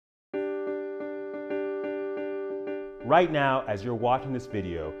right now, as you're watching this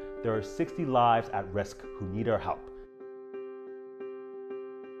video, there are 60 lives at risk who need our help.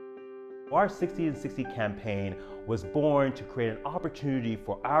 Our 60 and 60 campaign was born to create an opportunity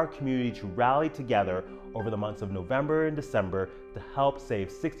for our community to rally together over the months of November and December to help save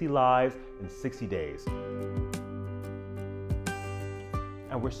 60 lives in 60 days.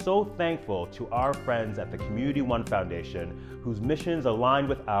 And we're so thankful to our friends at the Community One Foundation, whose missions align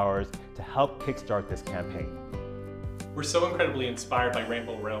with ours to help kickstart this campaign. We're so incredibly inspired by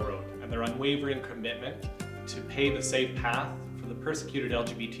Rainbow Railroad and their unwavering commitment to pave a safe path for the persecuted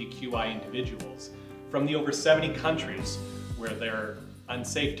LGBTQI individuals from the over 70 countries where they're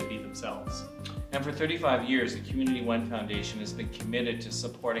unsafe to be themselves. And for 35 years, the Community One Foundation has been committed to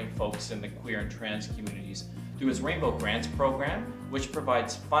supporting folks in the queer and trans communities through its Rainbow Grants program, which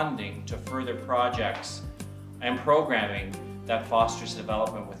provides funding to further projects and programming that fosters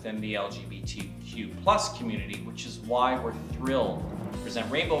development within the LGBTQ+ community, which is why we're thrilled to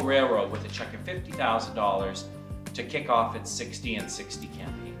present Rainbow Railroad with a check of $50,000 to kick off its 60 and 60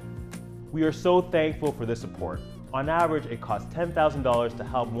 campaign. We are so thankful for this support. On average, it costs $10,000 to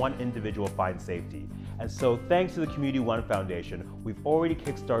help one individual find safety. And so thanks to the Community One Foundation, we've already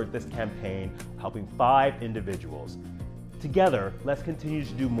kickstarted this campaign, helping 5 individuals. Together, let's continue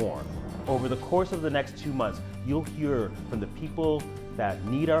to do more. Over the course of the next 2 months, you'll hear from the people that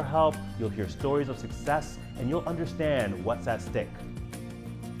need our help, you'll hear stories of success, and you'll understand what's at stake.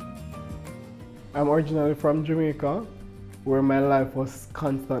 I'm originally from Jamaica, where my life was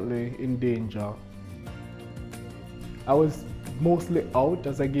constantly in danger. I was mostly out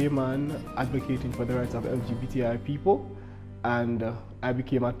as a gay man advocating for the rights of LGBTI people, and I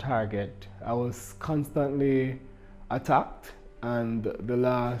became a target. I was constantly attacked, and the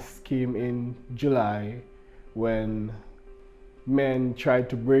last came in July when men tried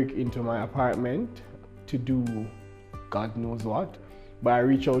to break into my apartment to do God knows what. But I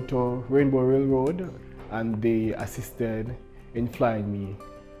reached out to Rainbow Railroad and they assisted in flying me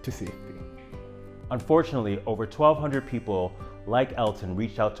to safety. Unfortunately, over 1,200 people like Elton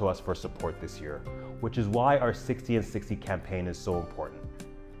reached out to us for support this year, which is why our 60 and 60 campaign is so important.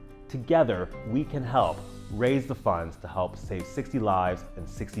 Together, we can help raise the funds to help save 60 lives in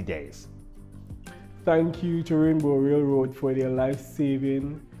 60 days. Thank you to Rainbow Railroad for their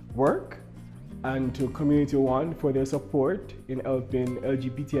life-saving work, and to Community One for their support in helping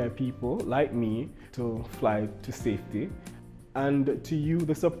LGBTI people like me to fly to safety. And to you,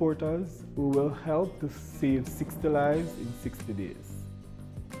 the supporters, who will help to save 60 lives in 60 days.